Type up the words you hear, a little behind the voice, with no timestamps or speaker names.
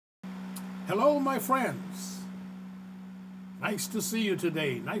Hello, my friends. Nice to see you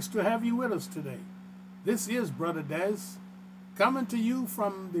today. Nice to have you with us today. This is Brother Des coming to you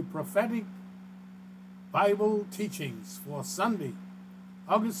from the prophetic Bible teachings for Sunday,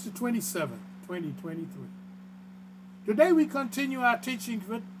 August the 27th, 2023. Today we continue our teachings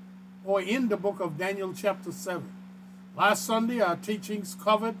in the book of Daniel chapter 7. Last Sunday our teachings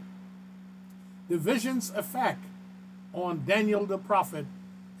covered the vision's effect on Daniel the prophet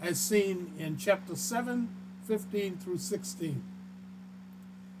as seen in chapter 7, 15 through 16.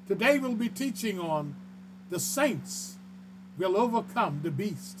 Today we'll be teaching on the saints will overcome the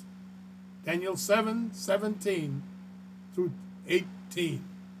beast. Daniel 7, 17 through 18.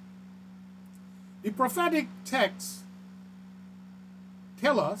 The prophetic texts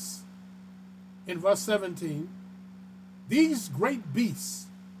tell us in verse 17, these great beasts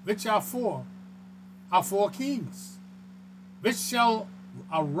which are four kings, which shall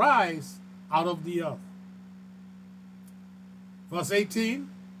arise out of the earth. Verse 18,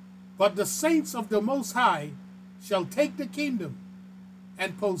 but the saints of the Most High shall take the kingdom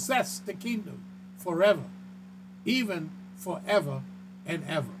and possess the kingdom forever, even forever and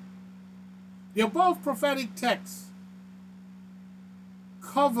ever. The above prophetic texts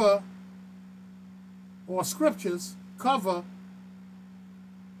scriptures cover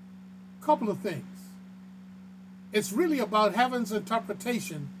a couple of things. It's really about heaven's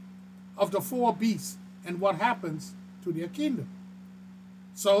interpretation of the four beasts and what happens to their kingdom.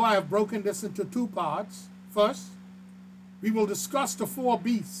 So I have broken this into two parts. First, we will discuss the four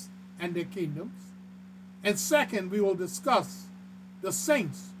beasts and their kingdoms. And second, we will discuss the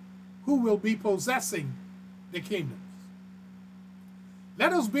saints who will be possessing the kingdoms.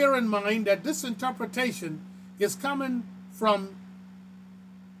 Let us bear in mind that this interpretation is coming to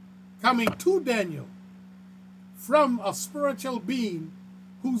Daniel from a spiritual being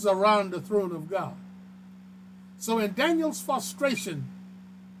who's around the throne of God. So in Daniel's frustration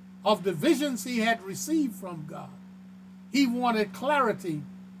of the visions he had received from God, he wanted clarity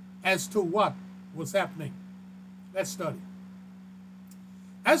as to what was happening. Let's study.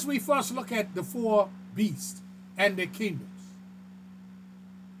 As we first look at the four beasts and their kingdoms,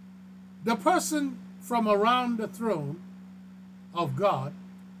 the person from around the throne of God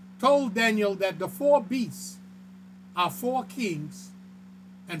told Daniel that the four beasts are four kings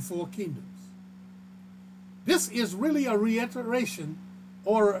and four kingdoms. This is really a reiteration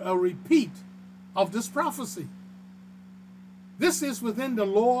or a repeat of this prophecy. This is within the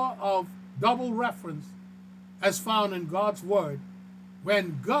law of double reference as found in God's word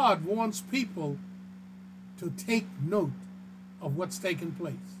when God wants people to take note of what's taking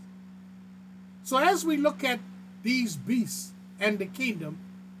place. So as we look at these beasts and the kingdom,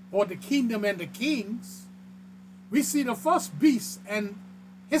 or the kingdom and the kings, we see the first beast and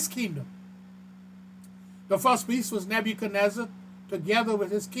his kingdom. The first beast was Nebuchadnezzar, together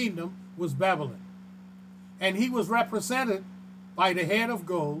with his kingdom was Babylon. And he was represented by the head of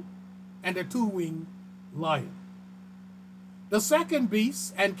gold and the two-winged lion. The second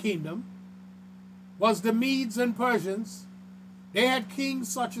beast and kingdom was the Medes and Persians. They had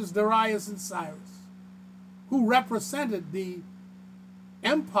kings such as Darius and Cyrus, who represented the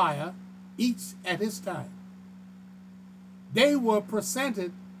empire each at his time. They were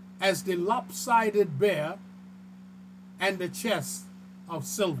presented as the lopsided bear and the chest of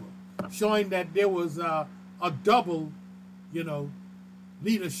silver, showing that there was a double,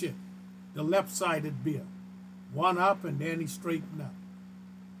 leadership. The left-sided bear, one up and then he straightened up.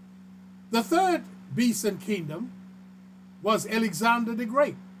 The third beast and kingdom was Alexander the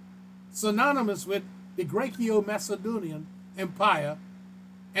Great, synonymous with the Greco-Macedonian Empire,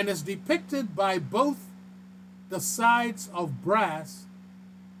 and is depicted by both the sides of brass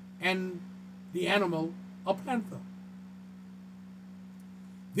and the animal, a panther.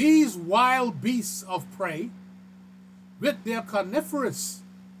 These wild beasts of prey, with their carnivorous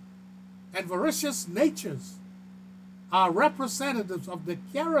and voracious natures, are representatives of the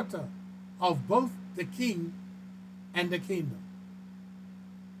character of both the king and the kingdom.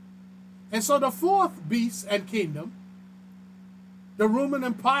 And so the fourth beast and kingdom, the Roman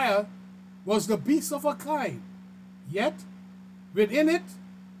Empire, was the beast of a kind, yet within it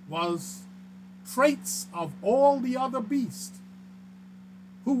was traits of all the other beasts.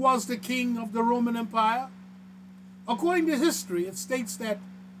 Who was the king of the Roman Empire? According to history, it states that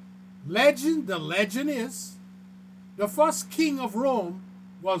the legend is, the first king of Rome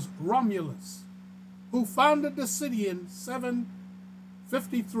was Romulus, who founded the city in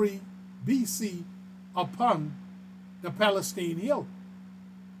 753 BC upon the Palestine hill.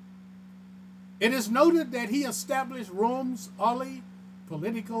 It is noted that he established Rome's early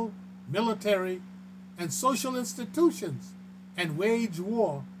political military, and social institutions and wage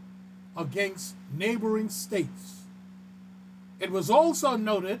war against neighboring states. It was also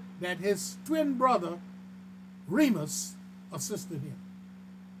noted that his twin brother, Remus, assisted him.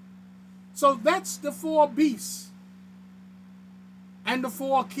 So that's the four beasts and the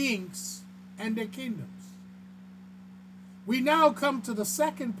four kings and their kingdoms. We now come to the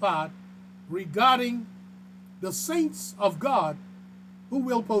second part regarding the saints of God who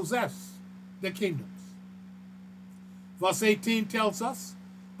will possess the kingdoms. Verse 18 tells us,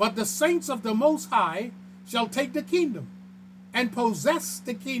 "But the saints of the Most High shall take the kingdom and possess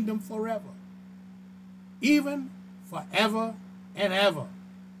the kingdom forever, even forever and ever."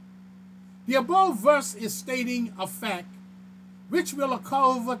 The above verse is stating a fact which will occur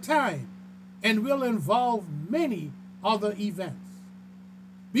over time and will involve many other events.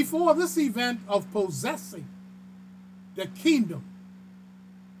 Before this event of possessing the kingdom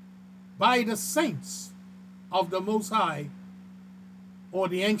by the saints of the Most High, or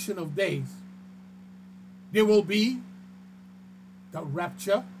the Ancient of Days, there will be the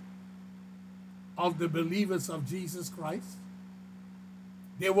rapture of the believers of Jesus Christ.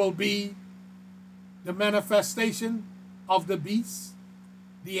 There will be the manifestation of the beast,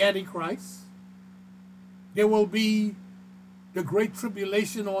 the Antichrist. There will be the great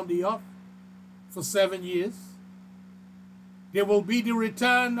tribulation on the earth for 7 years. There will be the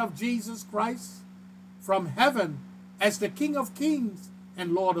return of Jesus Christ from heaven as the King of Kings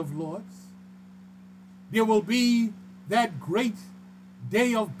and Lord of Lords. There will be that great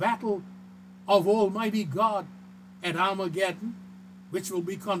day of battle of Almighty God at Armageddon, which will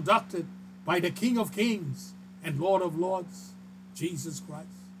be conducted by the King of Kings and Lord of Lords, Jesus Christ,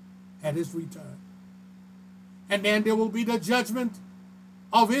 at his return. And then there will be the judgment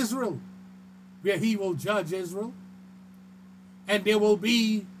of Israel, where he will judge Israel. And there will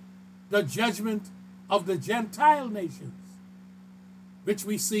be the judgment of the Gentile nations, which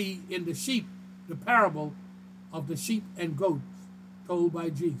we see in the parable of the sheep and goats told by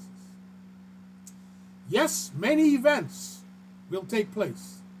Jesus. Yes, many events will take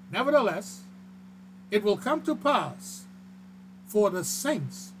place. Nevertheless, it will come to pass, for the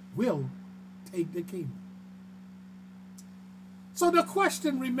saints will take the kingdom. So the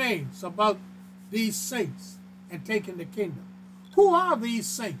question remains about these saints and taking the kingdom. Who are these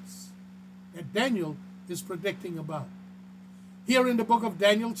saints that Daniel is predicting about? Here in the book of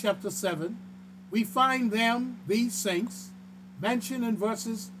Daniel, chapter 7, we find these saints, mentioned in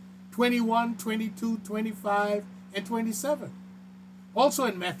verses 21, 22, 25, and 27. Also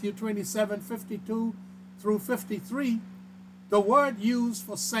in Matthew 27, 52 through 53, the word used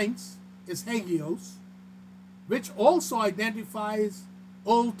for saints is hagios, which also identifies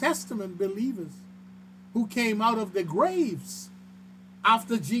Old Testament believers who came out of the graves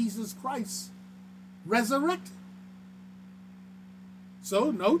after Jesus Christ resurrected.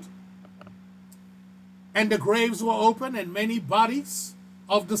 So note, "And the graves were open, and many bodies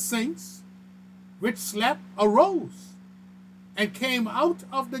of the saints which slept arose and came out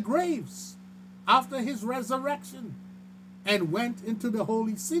of the graves after his resurrection, and went into the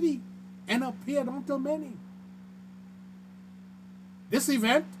holy city and appeared unto many." This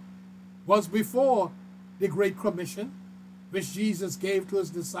event was before the Great Commission, which Jesus gave to his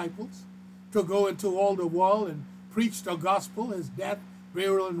disciples to go into all the world and preach the gospel, his death,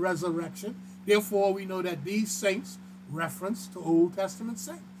 burial, and resurrection. Therefore, we know that these saints reference to Old Testament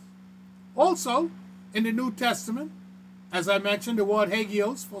saints. Also, in the New Testament, as I mentioned, the word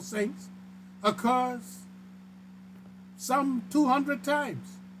hagios for saints occurs some 200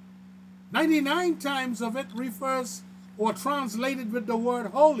 times. 99 times of it refers or translated with the word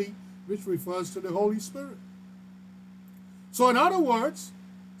holy, which refers to the Holy Spirit. So in other words,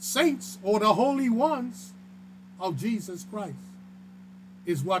 saints, or the holy ones of Jesus Christ,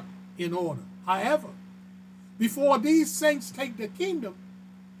 is what in order. However, before these saints take the kingdom,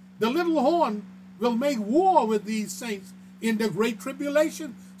 the little horn will make war with these saints in the great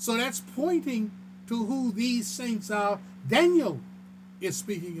tribulation. So that's pointing to who these saints are Daniel is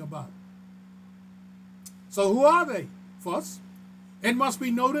speaking about. So who are they? First, it must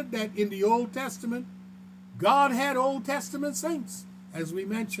be noted that in the Old Testament, God had Old Testament saints, as we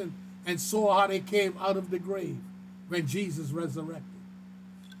mentioned, and saw how they came out of the grave when Jesus resurrected.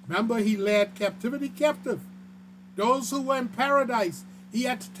 Remember, he led captivity captive. Those who were in paradise, he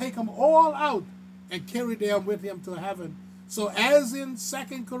had to take them all out and carry them with him to heaven. So as in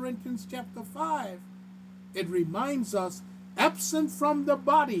 2 Corinthians chapter 5, it reminds us, absent from the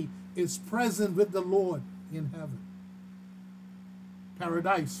body is present with the Lord in heaven.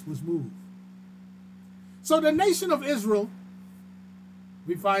 Paradise was moved. So the nation of Israel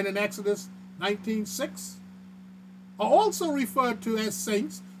we find in Exodus 19:6, are also referred to as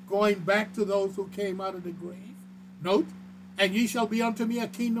saints, going back to those who came out of the grave. Note, and ye shall be unto me a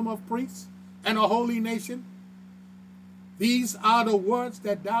kingdom of priests and a holy nation. These are the words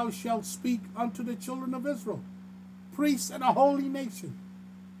that thou shalt speak unto the children of Israel. Priests and a holy nation.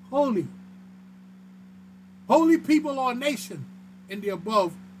 Holy. Holy people or nation in the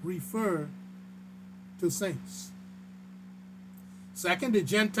above refer to saints. Second, the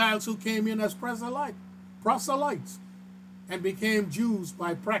Gentiles who came in as proselytes and became Jews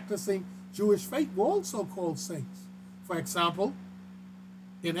by practicing Jewish faith were also called saints. For example,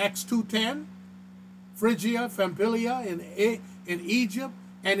 in Acts 2:10, Phrygia, Pamphylia, in Egypt,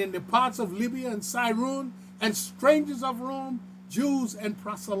 and in the parts of Libya and Cyrene, and strangers of Rome, Jews and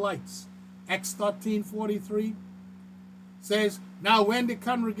proselytes. Acts 13:43 says, now when the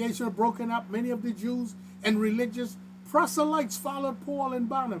congregation was broken up, many of the Jews and religious proselytes followed Paul and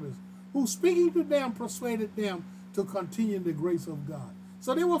Barnabas, who speaking to them persuaded them to continue in the grace of God.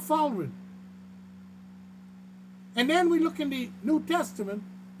 So they were following. And then we look in the New Testament,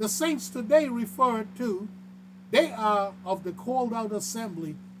 the saints today referred to, they are of the called out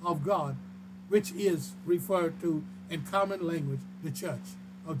assembly of God, which is referred to in common language, the church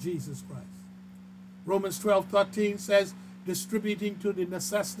of Jesus Christ. Romans 12:13 says, distributing to the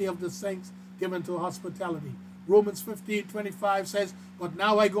necessity of the saints given to hospitality. Romans 15:25 says, but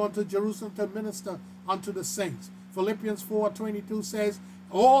now I go unto Jerusalem to minister unto the saints. Philippians 4:22 says,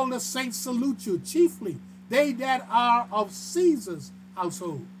 all the saints salute you, chiefly they that are of Caesar's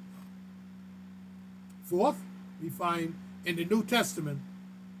household. Fourth, we find in the New Testament,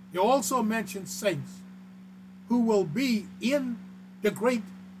 they also mention saints who will be in the great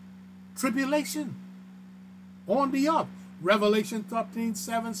tribulation on the earth. Revelation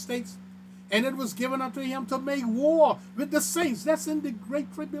 13:7 states, and it was given unto him to make war with the saints. That's in the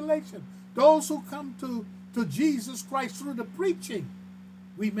great tribulation. Those who come to Jesus Christ through the preaching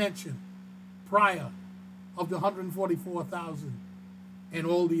we mentioned prior of the 144,000 and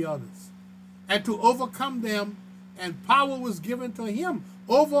all the others. And to overcome them, and power was given to him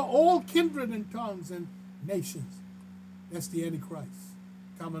over all kindred and tongues and nations. That's the Antichrist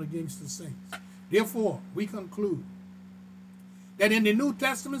coming against the saints. Therefore, we conclude that in the New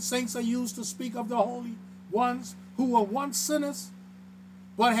Testament, saints are used to speak of the holy ones who were once sinners,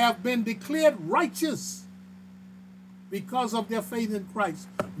 but have been declared righteous because of their faith in Christ,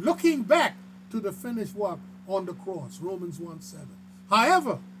 looking back to the finished work on the cross, Romans 1:7.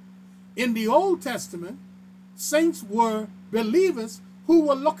 However, in the Old Testament, saints were believers who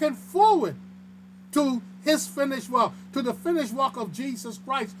were looking forward to his finished work, to the finished work of Jesus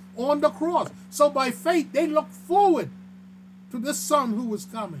Christ on the cross. So by faith, they looked forward to this Son who was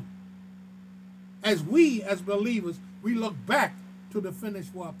coming. As we, as believers, we look back to the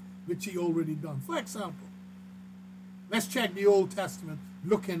finished work which he already done. For example, let's check the Old Testament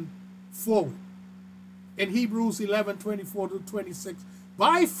looking forward. In Hebrews 11:24-26,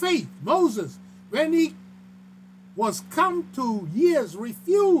 by faith, Moses, when he was come to years,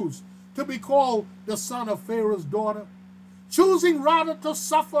 refused to be called the son of Pharaoh's daughter, choosing rather to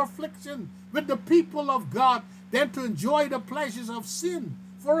suffer affliction with the people of God than to enjoy the pleasures of sin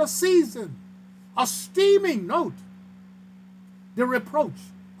for a season, esteeming, note, the reproach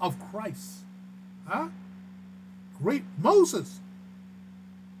of Christ. Great Moses,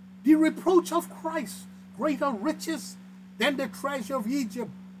 the reproach of Christ, greater riches than the treasure of Egypt,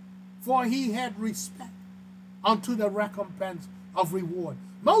 for he had respect unto the recompense of reward.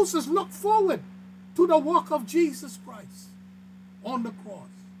 Moses looked forward to the work of Jesus Christ on the cross.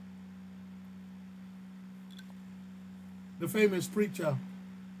 The famous preacher,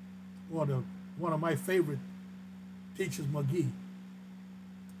 or one of my favorite teachers, McGee,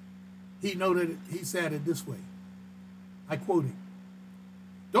 he said it this way. I quote him.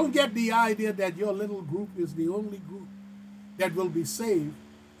 Don't get the idea that your little group is the only group that will be saved,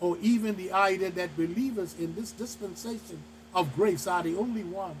 or even the idea that believers in this dispensation of grace are the only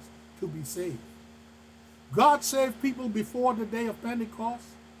ones to be saved. God saved people before the day of Pentecost,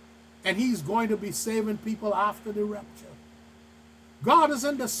 and he's going to be saving people after the rapture. God is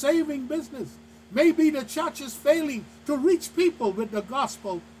in the saving business. Maybe the church is failing to reach people with the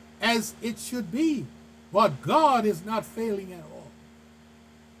gospel as it should be, but God is not failing at all.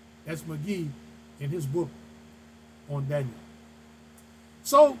 That's McGee in his book on Daniel.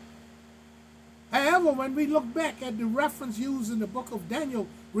 So, however, when we look back at the reference used in the book of Daniel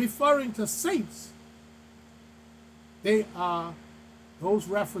referring to saints, those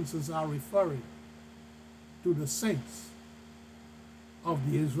references are referring to the saints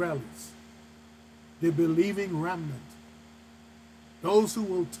of the Israelis, the believing remnant Those who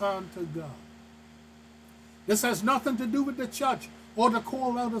will turn to God. This has nothing to do with the church or the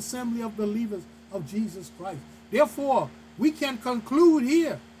called out assembly of believers of Jesus Christ. Therefore, we can conclude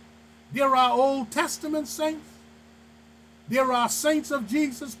here, there are Old Testament saints, there are saints of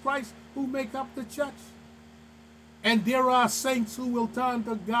Jesus Christ who make up the church, and there are saints who will turn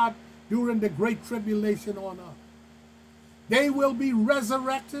to God during the great tribulation on earth. They will be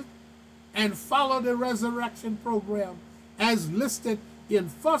resurrected and follow the resurrection program as listed in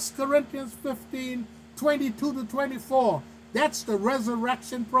 1 Corinthians 15, 22 to 24. That's the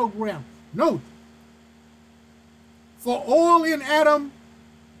resurrection program. Note, for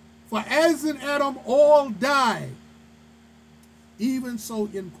as in Adam all die, even so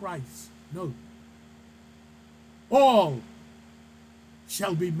in Christ. Note, all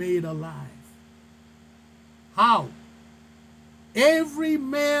shall be made alive. How? Every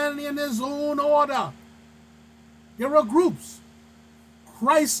man in his own order. There are groups.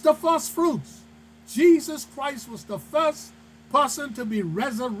 Christ the first fruits. Jesus Christ was the first person to be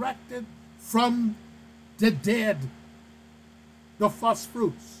resurrected from the dead. The first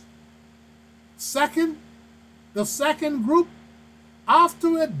fruits. Second, the second group,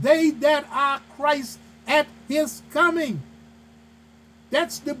 afterward they that are Christ at his coming.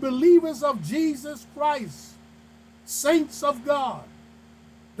 That's the believers of Jesus Christ, saints of God,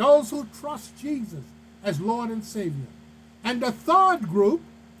 those who trust Jesus as Lord and Savior. And the third group,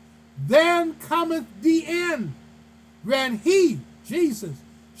 then cometh the end, when he, Jesus,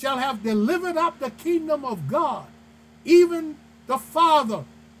 shall have delivered up the kingdom of God, even the Father,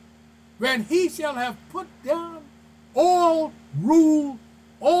 when he shall have put down all rule,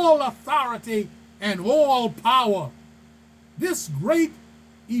 all authority, and all power. This great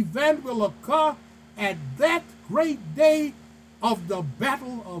event will occur at that great day of the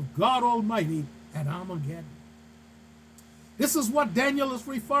battle of God Almighty at Armageddon. This is what Daniel is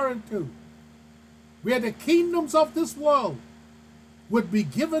referring to, where the kingdoms of this world would be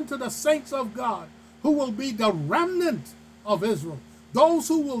given to the saints of God, who will be the remnant of Israel, those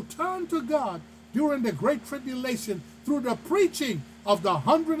who will turn to God during the great tribulation through the preaching of the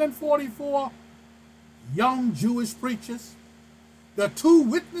 144 young Jewish preachers, the 2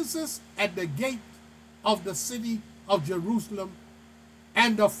 witnesses at the gate of the city of Jerusalem,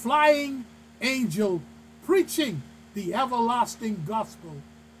 and the flying angel preaching the everlasting gospel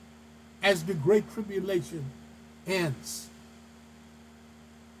as the great tribulation ends.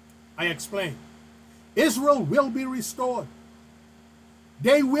 I explain. Israel will be restored.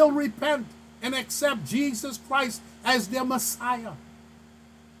 They will repent and accept Jesus Christ as their Messiah.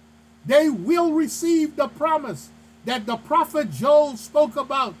 They will receive the promise that the prophet Joel spoke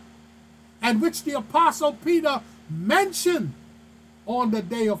about, and which the apostle Peter mentioned on the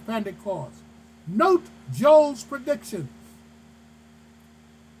day of Pentecost. Note Joel's prediction.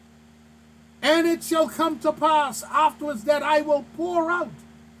 And it shall come to pass afterwards that I will pour out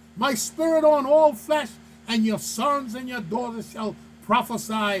my spirit on all flesh, and your sons and your daughters shall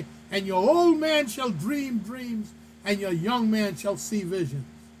prophesy, and your old man shall dream dreams, and your young man shall see visions.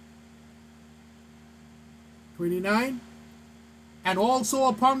 29. And also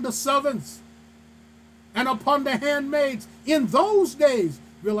upon the servants and upon the handmaids in those days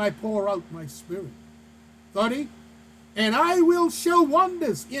will I pour out my spirit. 30. And I will show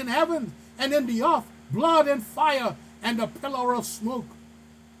wonders in heaven and in the earth, blood and fire and a pillar of smoke.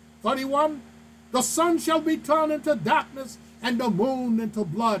 31. The sun shall be turned into darkness and the moon into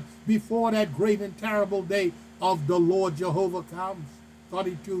blood before that great and terrible day of the Lord Jehovah comes.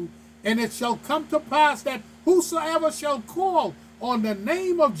 32. And it shall come to pass that whosoever shall call on the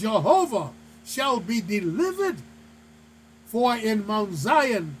name of Jehovah shall be delivered. For in Mount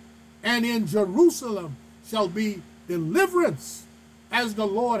Zion and in Jerusalem shall be deliverance, as the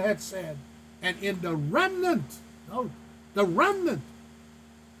Lord had said, and in the remnant, note, the remnant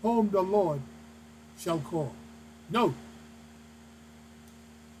whom the Lord shall call. Note,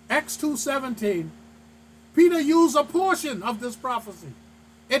 Acts 2:17, Peter used a portion of this prophecy.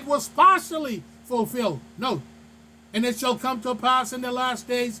 It was partially fulfilled. Note, and it shall come to pass in the last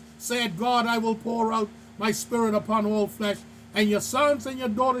days, said God, I will pour out my spirit upon all flesh, and your sons and your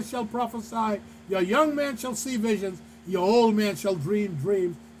daughters shall prophesy, your young man shall see visions, your old man shall dream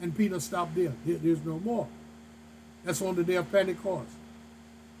dreams. And Peter stopped there. There's no more. That's on the day of Pentecost.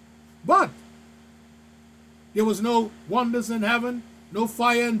 But there was no wonders in heaven, no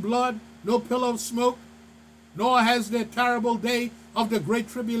fire and blood, no pillar of smoke, nor has the terrible day of the great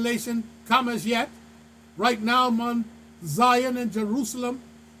tribulation come as yet. Right now, Mount Zion and Jerusalem,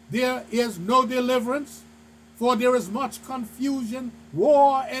 there is no deliverance, for there is much confusion,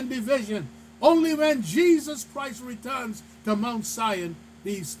 war, and division. Only when Jesus Christ returns to Mount Zion,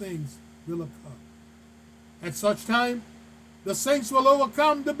 these things will occur. At such time, the saints will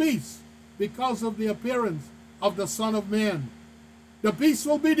overcome the beast because of the appearance of the Son of Man. The beast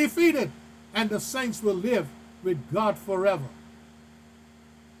will be defeated, and the saints will live with God forever.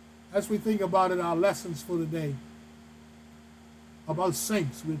 As we think about it, our lessons for today, about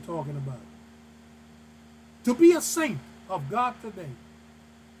saints we're talking about. To be a saint of God today,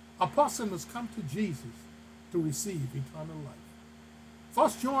 a person must come to Jesus to receive eternal life.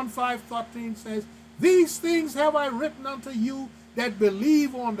 1 John 5:13 says, "These things have I written unto you that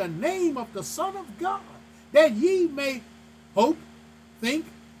believe on the name of the Son of God, that ye may hope, think,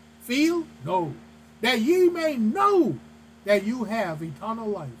 feel, know, that ye may know that you have eternal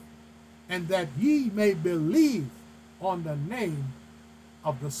life, and that ye may believe on the name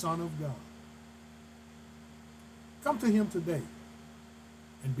of the Son of God." Come to him today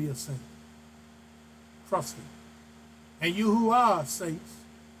and be a saint. Trust him. And you who are saints,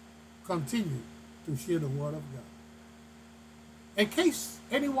 continue to share the word of God. In case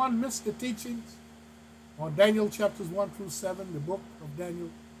anyone missed the teachings on Daniel chapters 1 through 7, the book of Daniel,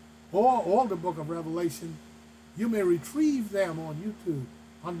 or all the book of Revelation, you may retrieve them on YouTube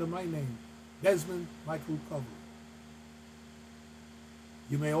under my name, Desmond Michael Cover.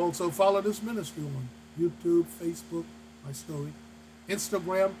 You may also follow this ministry on YouTube, Facebook, my story,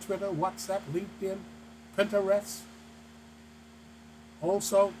 Instagram, Twitter, WhatsApp, LinkedIn, Pinterest.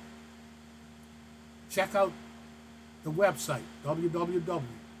 Also, check out the website,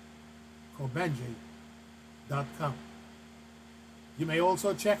 www.corbanje.com. You may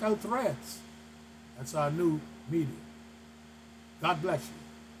also check out Threads. That's our new media. God bless you.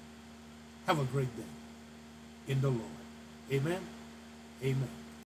 Have a great day in the Lord. Amen. Amen.